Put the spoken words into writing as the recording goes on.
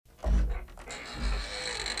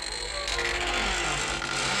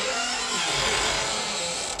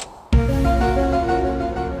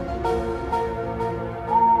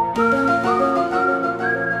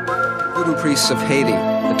priests of Haiti,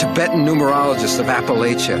 the Tibetan numerologists of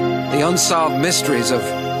Appalachia, the unsolved mysteries of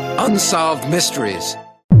unsolved mysteries.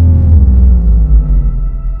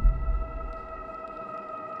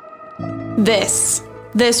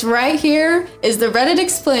 This right here is the Reddit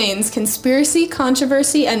Explains Conspiracy,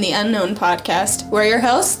 Controversy, and the Unknown podcast. We're your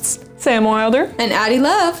hosts, Sam Wilder and Addie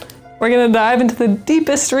Love. We're going to dive into the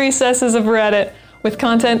deepest recesses of Reddit with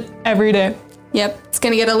content every day. Yep, it's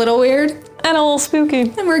going to get a little weird. And a little spooky.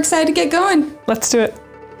 And we're excited to get going. Let's do it.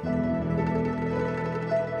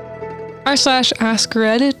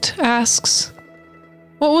 r/AskReddit asks,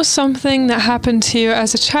 what was something that happened to you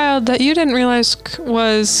as a child that you didn't realize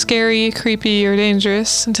was scary, creepy, or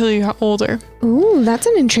dangerous until you got older? Ooh, that's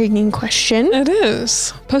an intriguing question. It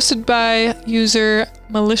is. Posted by user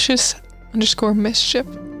malicious_mischief.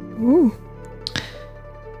 Ooh.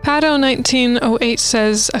 Pato1908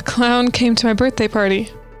 says, a clown came to my birthday party.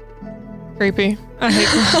 Creepy. I hate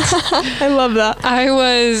clowns. I love that. I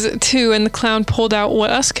was 2 and the clown pulled out what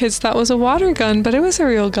us kids thought was a water gun, but it was a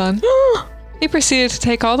real gun. He proceeded to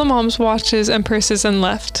take all the mom's watches and purses and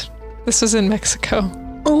left. This was in Mexico.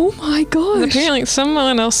 Oh my gosh. And apparently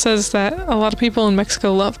someone else says that a lot of people in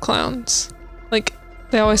Mexico love clowns. Like,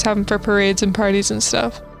 they always have them for parades and parties and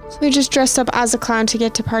stuff. So they just dressed up as a clown to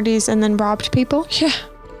get to parties and then robbed people? Yeah.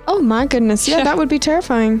 Oh my goodness. Yeah, that would be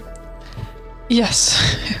terrifying. Yes.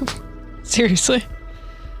 Seriously.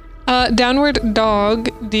 Downward Dog,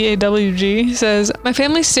 DAWG, says, my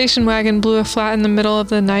family's station wagon blew a flat in the middle of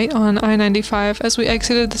the night on I-95 as we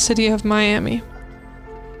exited the city of Miami.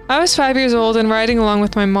 I was 5 years old and riding along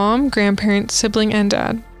with my mom, grandparents, sibling, and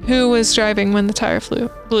dad, who was driving when the tire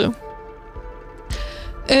blew.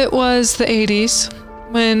 It was the 80s.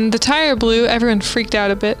 When the tire blew, everyone freaked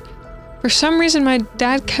out a bit. For some reason, my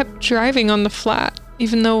dad kept driving on the flat,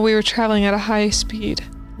 even though we were traveling at a high speed.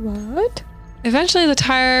 What? Eventually, the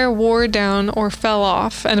tire wore down or fell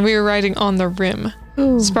off, and we were riding on the rim,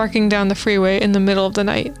 sparking down the freeway in the middle of the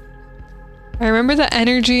night. I remember the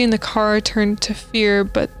energy in the car turned to fear,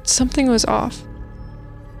 but something was off.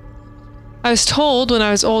 I was told when I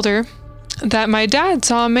was older that my dad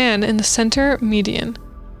saw a man in the center median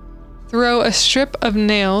throw a strip of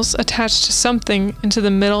nails attached to something into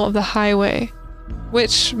the middle of the highway,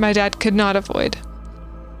 which my dad could not avoid.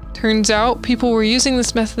 Turns out, people were using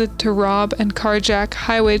this method to rob and carjack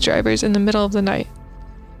highway drivers in the middle of the night.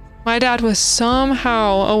 My dad was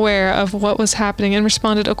somehow aware of what was happening and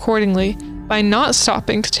responded accordingly by not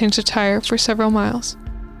stopping to change the tire for several miles.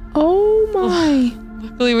 Oh my.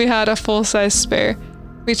 Luckily, we had a full-size spare.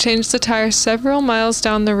 We changed the tire several miles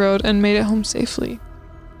down the road and made it home safely.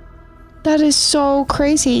 That is so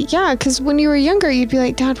crazy. Yeah, because when you were younger, you'd be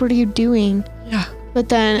like, Dad, what are you doing? Yeah. But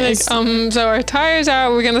then like, so our tire's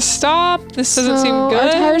out, we're gonna stop. This doesn't seem good. Our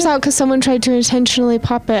tire's out because someone tried to intentionally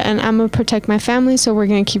pop it, and I'm gonna protect my family, so we're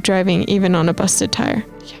gonna keep driving even on a busted tire.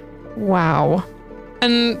 Yeah. Wow.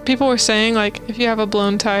 And people were saying, like, if you have a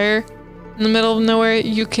blown tire in the middle of nowhere,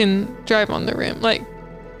 you can drive on the rim. Like,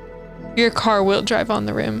 your car will drive on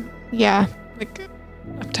the rim. Yeah. Like,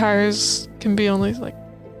 tires can be only like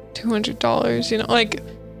 $200, you know, like,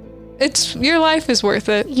 it's, your life is worth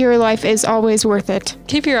it. Your life is always worth it.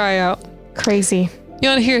 Keep your eye out. Crazy. You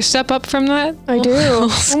want to hear a step up from that? I do. Oh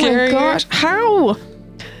my gosh. How?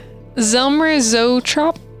 Zelmer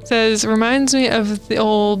Zotrop says, reminds me of the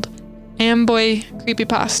old Amboy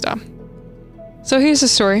creepypasta. So here's the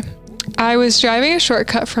story. I was driving a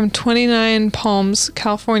shortcut from 29 Palms,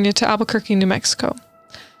 California to Albuquerque, New Mexico.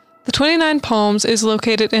 The 29 Palms is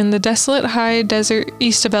located in the desolate high desert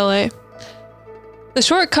east of LA. The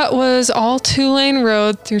shortcut was all 2-lane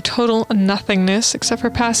road through total nothingness except for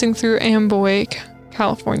passing through Amboy,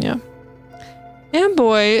 California.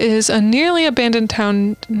 Amboy is a nearly abandoned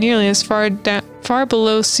town nearly as far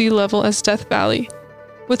below sea level as Death Valley,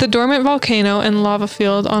 with a dormant volcano and lava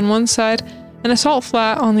field on one side and a salt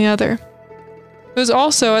flat on the other. It was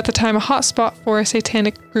also at the time a hotspot for a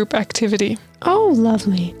satanic group activity. Oh,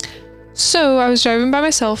 lovely. So I was driving by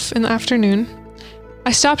myself in the afternoon.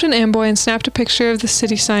 I stopped in Amboy and snapped a picture of the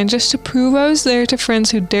city sign just to prove I was there to friends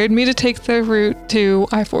who dared me to take the route to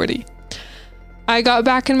I-40. I got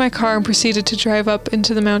back in my car and proceeded to drive up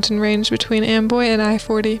into the mountain range between Amboy and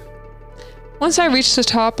I-40. Once I reached the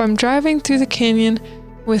top, I'm driving through the canyon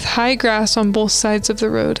with high grass on both sides of the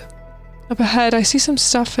road. Up ahead, I see some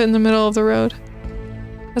stuff in the middle of the road.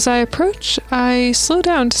 As I approach, I slow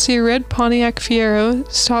down to see a red Pontiac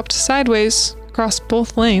Fiero stopped sideways across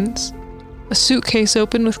both lanes. A suitcase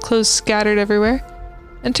open with clothes scattered everywhere,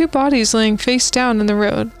 and 2 bodies laying face down in the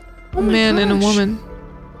road, a man and a woman.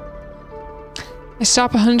 I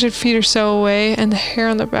stop 100 feet or so away, and the hair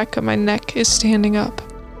on the back of my neck is standing up.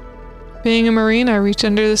 Being a Marine, I reach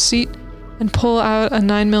under the seat and pull out a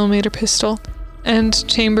 9mm pistol and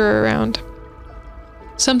chamber around.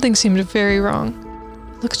 Something seemed very wrong.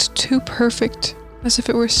 It looked too perfect, as if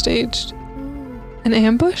it were staged. An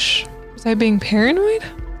ambush? Was I being paranoid?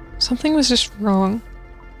 Something was just wrong.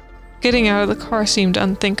 Getting out of the car seemed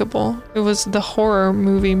unthinkable. It was the horror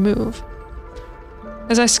movie move.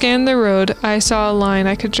 As I scanned the road, I saw a line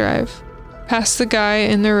I could drive. Past the guy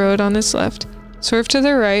in the road on his left, swerve to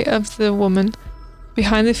the right of the woman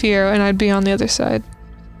behind the Fiero, and I'd be on the other side.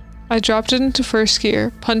 I dropped it into first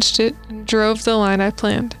gear, punched it, and drove the line I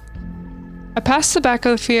planned. I passed the back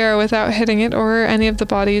of the Fiero without hitting it or any of the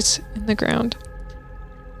bodies in the ground.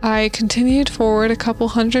 I continued forward a couple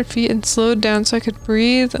 100 feet and slowed down so I could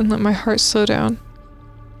breathe and let my heart slow down.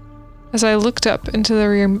 As I looked up into the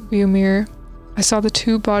rear view mirror, I saw the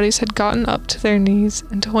two bodies had gotten up to their knees,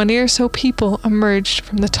 and 20 or so people emerged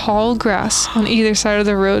from the tall grass on either side of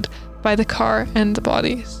the road by the car and the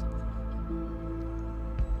bodies.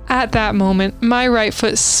 At that moment, my right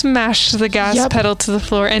foot smashed the gas pedal to the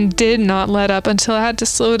floor and did not let up until I had to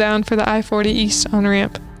slow down for the I-40 East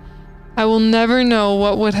on-ramp. I will never know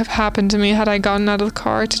what would have happened to me had I gotten out of the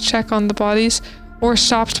car to check on the bodies or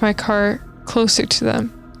stopped my car closer to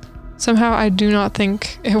them. Somehow I do not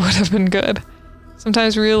think it would have been good.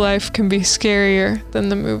 Sometimes real life can be scarier than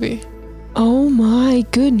the movie. Oh my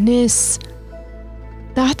goodness.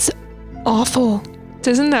 That's awful.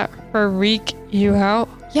 Doesn't that freak you out?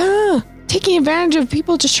 Yeah. Taking advantage of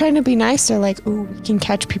people just trying to be nice. They're like, ooh, we can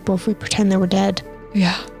catch people if we pretend they were dead.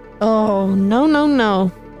 Yeah. Oh,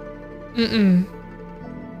 no. Mm-mm.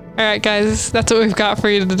 Alright guys, that's what we've got for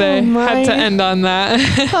you today. Oh my. Had to end on that.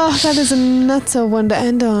 Oh, that is a nutso one to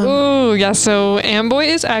end on. Ooh, yeah, so Amboy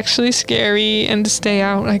is actually scary and to stay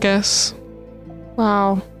out, I guess.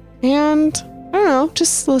 Wow. And, I don't know,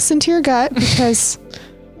 just listen to your gut because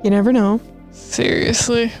you never know.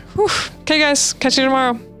 Seriously. Whew. Okay guys, catch you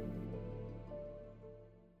tomorrow.